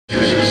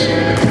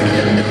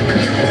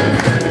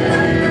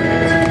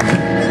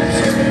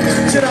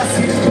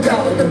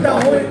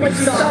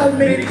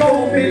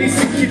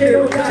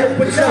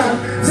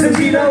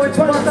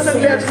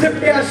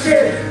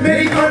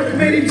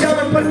मेरी जान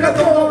पर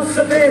कदमों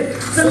समेत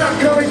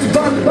सलाखों में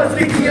बंद बस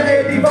दिखियां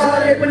ये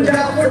दीवारें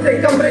पंजाब उड़ते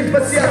कमरे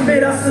बसिया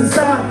मेरा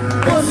संसार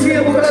उसी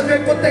मुगल में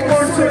कुत्ते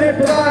कौन सुने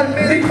पुकार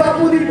मेरी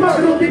बाबू दी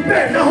पगड़ों दी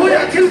पैर न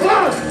होया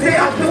खिलवाड़ ते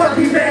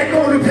आत्मवादी मैं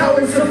कौन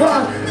उठावे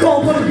सवाल कौन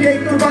बोल के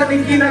कुर्बानी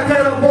की ना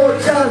करा बहुत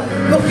चाल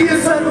तो किए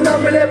सानू ना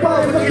मिले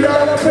बाप की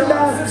लाला बंदा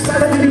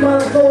सजनी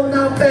मारा तो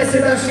ना पैसे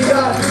ना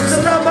शिकार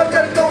सलाम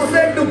करता हूँ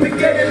से डूब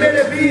के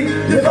मेरे वीर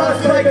लिबास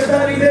पाए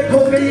गदारी देखो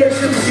गई है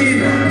शमशीर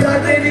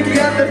दादे ने की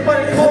आदत पर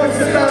खोज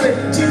सतावे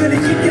जिंदगी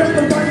की क्या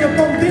कुर्बानियां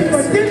पम दिन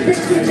पर दिन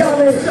बिकती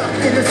जावे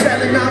in the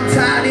cell and I'm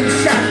tied in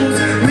shackles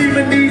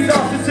leaving these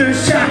officers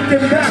shocked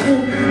and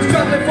baffled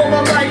struggling for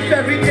my life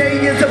every day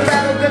is a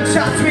battle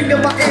gunshots ring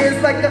in my ears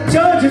like a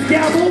judge's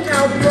gavel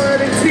now blood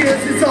and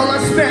tears is all I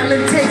smell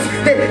and taste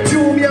they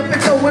chew me up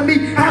and throwing me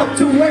out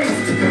to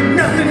waste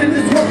nothing in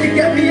this world can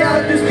get me out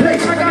of this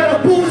place I got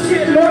a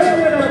bullshit lawyer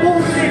with a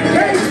bullshit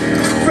case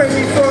frame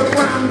me for a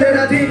crime that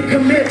I didn't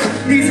commit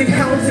these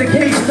accounts and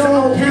cases are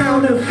all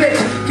counterfeit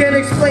can't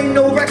explain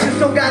no records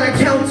don't got a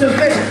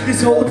counterfeit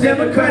this whole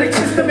democratic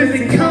system is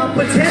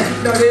incompetent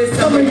now there's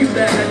some of you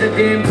that had the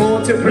damn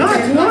ball to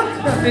pretend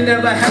nothing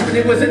ever happened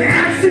it was an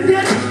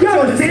accident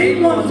y'all the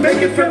same ones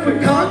making friends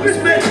with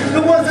congressmen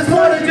the ones that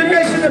started your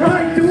nation and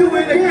right to do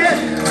it again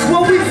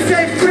when we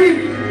say free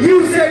you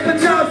say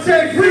Punjab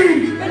say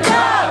free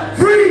Punjab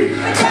free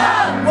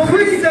Punjab when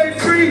we say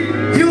free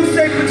you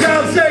say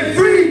Punjab say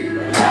free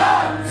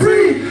Punjab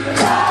free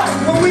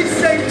Punjab when we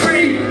say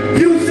free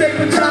you say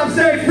Punjab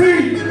say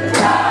free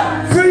Punjab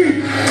free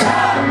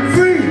Punjab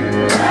free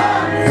Punjab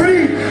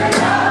free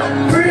Punjab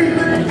free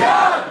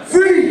Punjab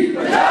free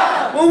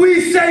Punjab when we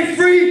say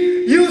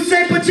free you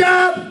say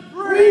Punjab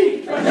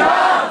free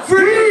Punjab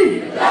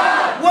free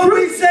Punjab when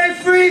we say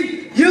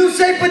free you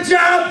say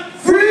Punjab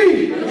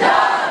free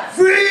Punjab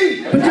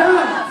free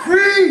Punjab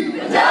free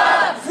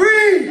Punjab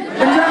free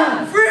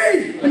Punjab free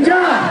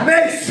Punjab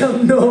make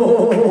some noise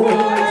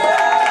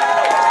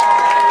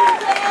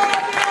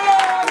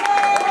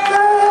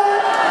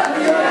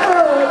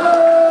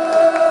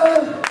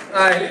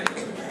alright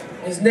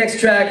this next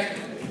track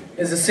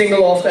is a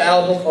single off the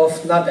album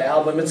not the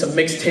album it's a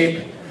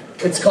mixtape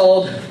it's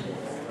called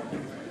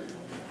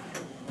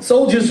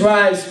Souljas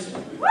Rise.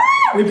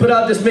 We put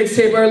out this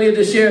mixtape earlier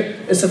this year.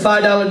 It's a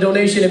 $5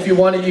 donation. If you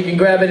want it, you can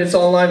grab it. It's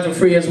online for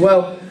free as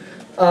well.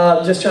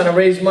 Just trying to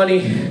raise money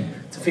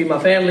to feed my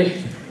family.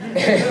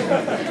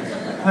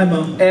 Hi,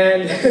 Mom.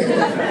 And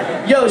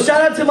yo,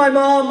 shout out to my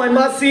mom, my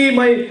Masi,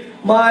 my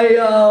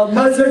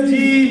Mother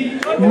G,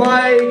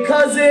 my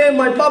cousin,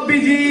 my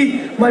Papi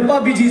G, my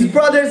Papi G's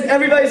brothers.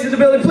 Everybody's in the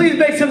building. Please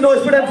make some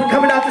noise for them for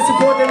coming out to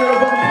support their little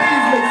brother.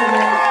 Please make some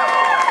noise.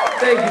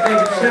 Thank you, thank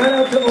you. Shout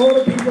out to all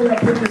the people that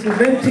put this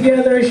event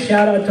together.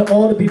 Shout out to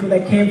all the people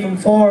that came from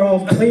far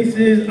off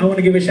places. I want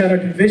to give a shout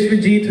out to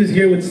Vishwajit who's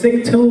here with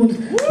Sick Tunes.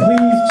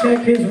 Please check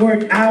his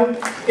work out.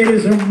 It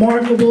is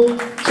remarkable.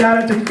 Shout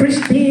out to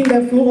Christine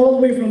that flew all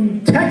the way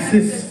from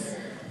Texas.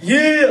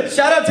 Yeah!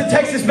 Shout out to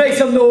Texas, make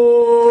some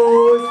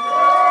noise!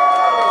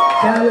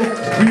 Dallas,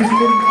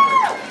 Houston.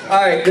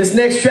 Alright, this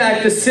next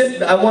track,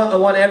 I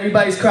want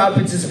everybody's crowd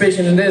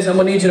participation in this. I'm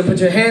gonna need you to put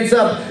your hands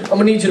up. I'm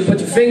gonna need you to put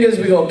your fingers.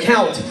 We're gonna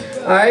count.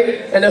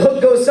 Alright? And the hook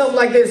goes something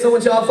like this. I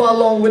want y'all to follow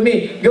along with me.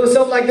 It goes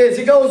something like this.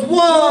 It goes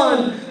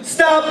 1,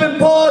 stop and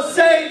pause,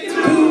 say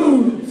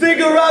 2,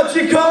 figure out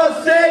your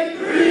cause, say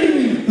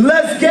 3,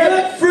 let's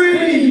get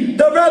free.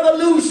 The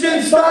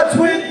revolution starts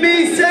with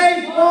me,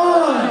 say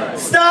 1,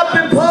 stop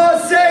and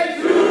pause, say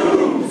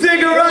 2,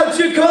 figure out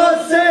your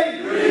cause,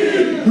 say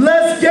 3,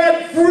 let's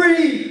get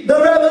free. The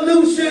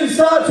revolution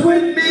starts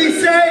with me,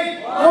 say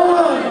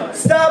 1,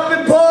 stop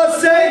and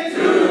pause, say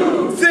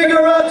 2,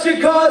 figure out your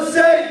cause,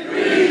 say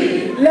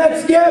 3,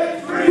 let's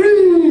get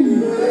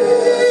free.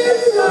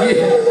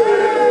 Yeah.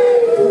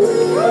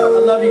 I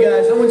love you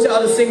guys. I want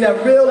y'all to sing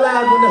that real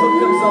loud when the hook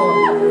comes on.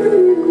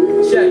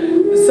 Check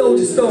the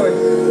Soulja story.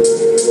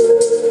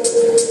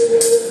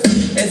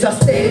 As I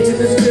stand in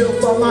this field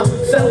for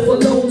myself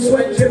alone,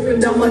 sweat dripping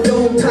down my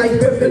dome, tight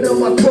gripping on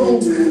my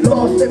chrome.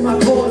 Lost in my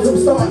cause, I'm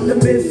starting to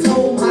miss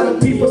home. How do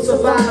people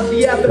survive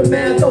the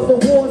aftermath of a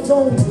war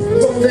zone?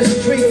 From the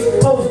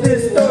streets of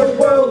this third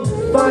world,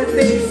 find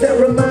things that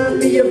remind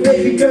me of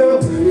baby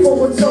girl. For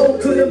one soul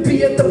couldn't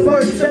be at the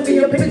birth. Send me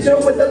a picture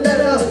with a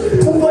letter.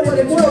 For what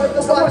it's worth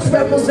to watch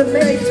rebels and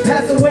mates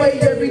pass away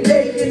every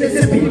day.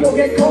 Innocent people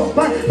get caught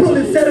by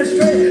bullets set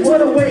astray.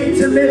 What a way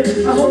to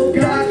live. I hope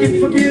God can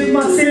forgive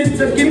my sins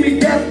and give me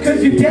death,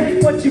 cause you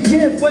get what you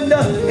give. When the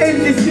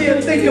end is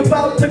here, think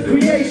about the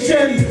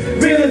creation.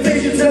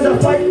 Realization says I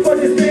fight for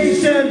this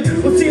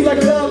nation. Will seem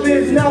like love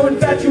is now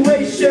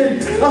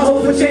infatuation. I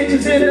hope it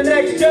changes in the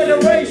next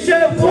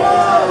generation.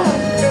 Whoa!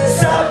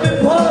 Stop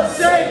and pause,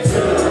 say 2,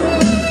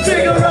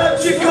 figure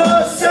out your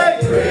cause, say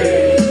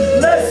 3,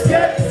 let's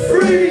get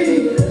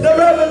free. The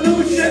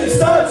revolution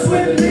starts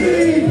with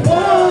me.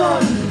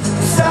 1,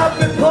 stop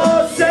and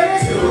pause, say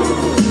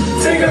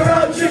 2, figure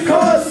out your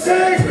cause,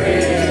 say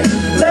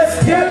 3,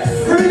 let's get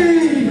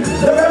free.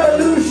 The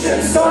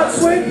revolution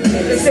starts with me.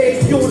 They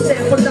say you don't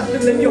stand for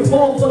nothing and you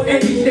fall for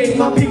anything.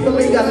 My people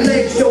ain't got gotta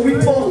make sure we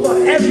fall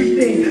for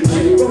everything.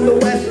 Shit from the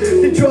west,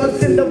 the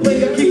drugs in the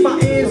bling. I keep my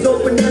ears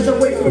open as I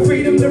wait for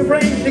freedom to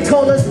reign. They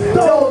call us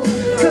dogs,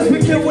 cause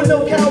we kill with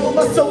no cower.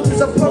 My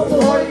soldiers are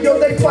purple hearted, yo,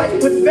 they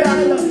fight with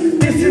valor.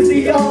 This is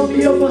the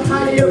army of a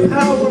higher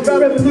power.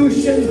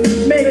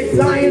 Revolutions make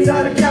lions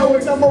out of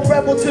cowards. I'm a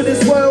rebel to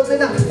this world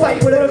and I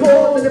fight with a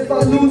cause. And if I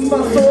lose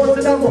my sword,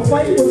 then I'ma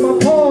fight with my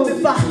paws.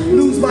 If I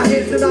lose my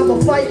hands, then I'ma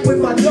fight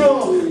with my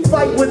jaw.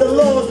 Fight with the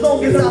law as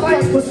long as I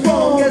fight for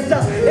strong. As the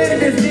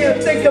end is near,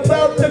 think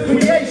about the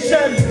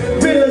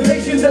creation.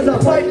 Realizations as I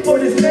fight for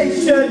this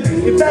nation.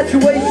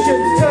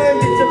 Infatuations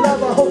turned into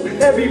love. I hope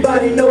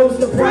everybody knows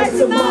the price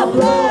of my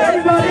blood.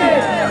 Everybody,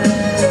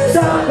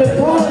 stop and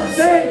pause,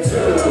 say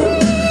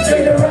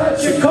figure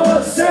out your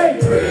cause, say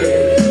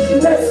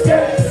let's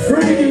get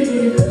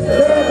free.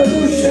 The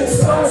revolution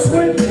starts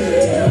with me.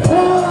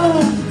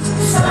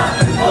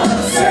 Stop and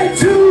pause, say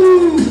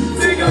two.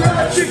 Figure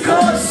out your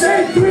cause,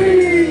 say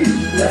three.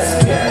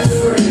 Let's get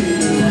free.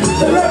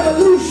 The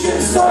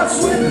revolution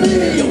starts with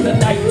me. Yo, the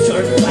night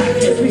turns black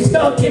as we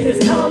stuck in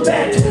this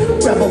combat.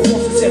 Rebel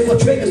forces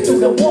infiltrate us through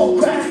the wall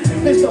cracks.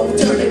 There's no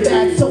turning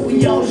back, so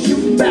we all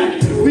shooting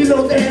back.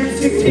 Reload the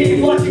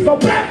M16, watch it go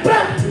black,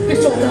 black. They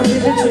saw my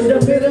village in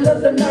the middle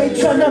of the night,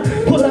 tryna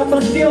pull out my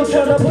steel,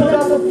 tryna put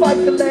out the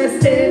fight. The last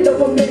stand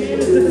of a man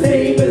is the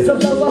same as a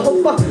love. I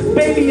hope my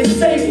baby is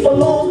safe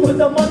along with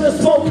them under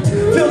smoke.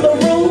 Fill the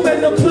room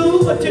and no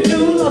clue what you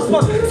do. Lost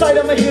my sight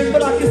of my head,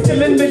 but I can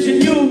still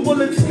envision you.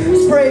 Bullets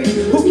sprayed,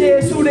 who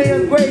cares who they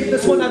engraved?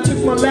 That's when I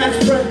took my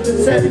last breath and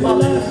said my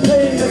last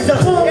name.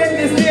 And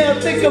this day I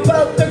think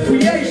about the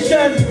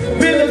creation.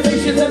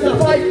 Realizations as I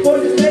fight for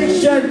this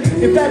nation.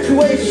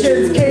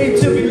 Infatuations came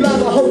to be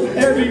love. I hope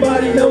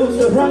everybody knows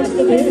the price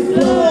of his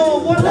blood.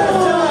 Oh, one last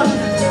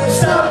time.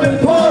 Stop and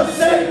pause,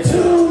 say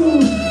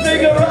two.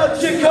 Figure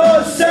out your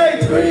cause, say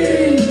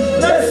three.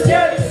 Let's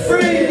get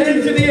free.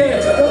 Into the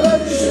air. The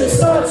revolution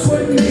starts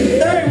with me.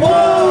 Say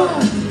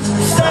one.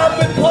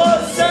 Stop and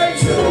pause, say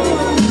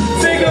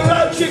two. Figure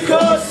out your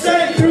cause,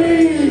 say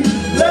three.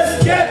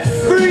 Let's get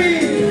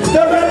free.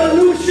 The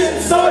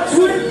revolution starts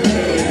with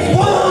me.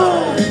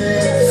 One.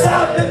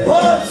 Stop and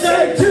pause,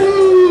 say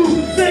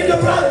two.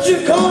 Figure out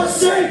your cause,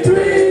 say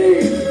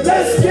three.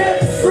 Let's get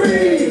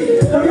free.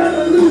 The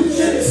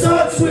revolution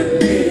starts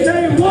with me.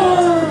 Say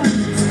one.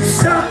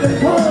 Stop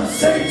and pause,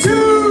 say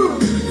two.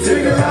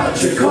 Figure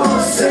out your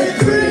cause, say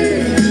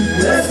three.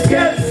 Let's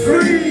get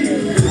free.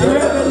 The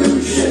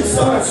revolution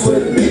starts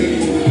with me.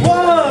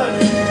 One.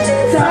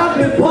 Stop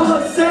and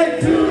pause, say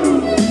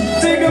two.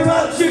 Figure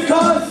out your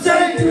cause,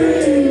 say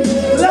three.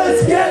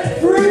 Let's get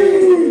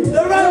free.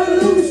 The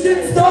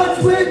revolution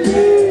starts with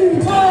me.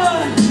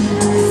 One.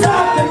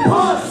 Stop and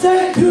pause,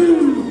 say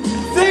two.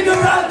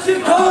 Figure out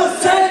your cause,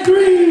 say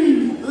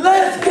three.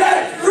 Let's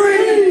get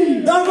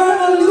free. The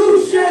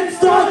revolution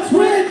starts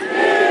with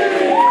me.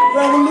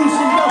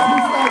 Revolution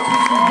nothing starts with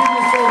you. Give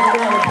yourself a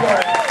round of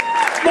applause.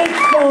 Make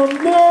some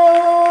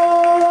noise.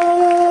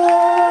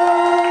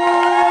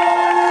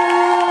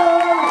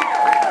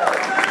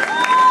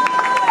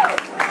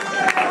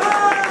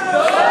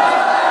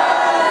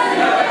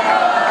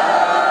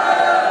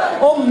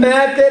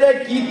 मैं तेरे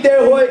कीते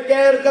हुए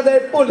कहर कदे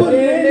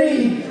भुलने नहीं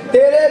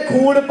तेरे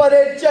खून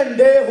परे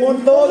झंडे हुण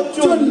तो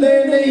झुलने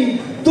नहीं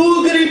तू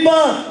गरीबा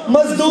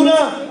मजदूरा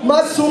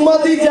मासूमा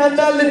दी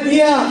जाना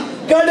लदियां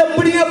कड़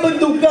अपनियां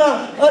बंदूकां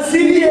असी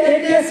भी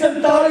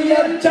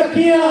AK-47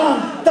 चक्कियां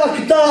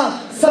तख्ता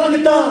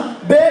संगता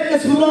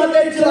बेकसूरां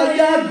दे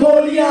चलाइया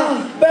गोलियां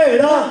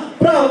भेड़ा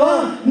भरावा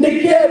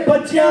निक्के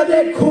बच्चियां दे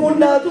खून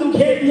नाल तू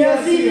खेडियां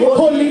सी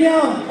होलियां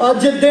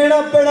अज देना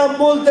पैना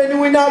मुल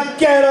तैनू इना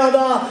कहरां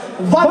दा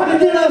वट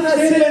देना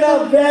सिरना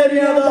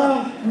वैरियां दा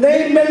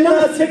नहीं मिलना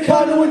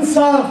सिखां नू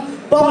इंसाफ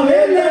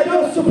भावें ले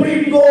जाओ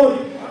सुप्रीम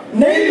कोर्ट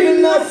नहीं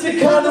मिलना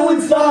सिखां नू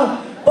इंसाफ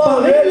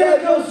भावें ले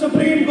जाओ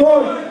सुप्रीम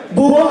कोर्ट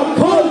बुआ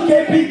खोल के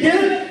भी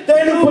गिर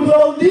तेनू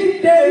बुलाउंदी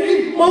तेरी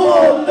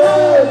मौत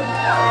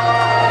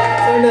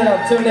Turn it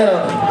up, turn it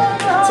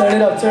up, turn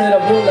it up, turn it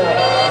up, roll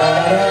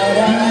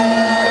out.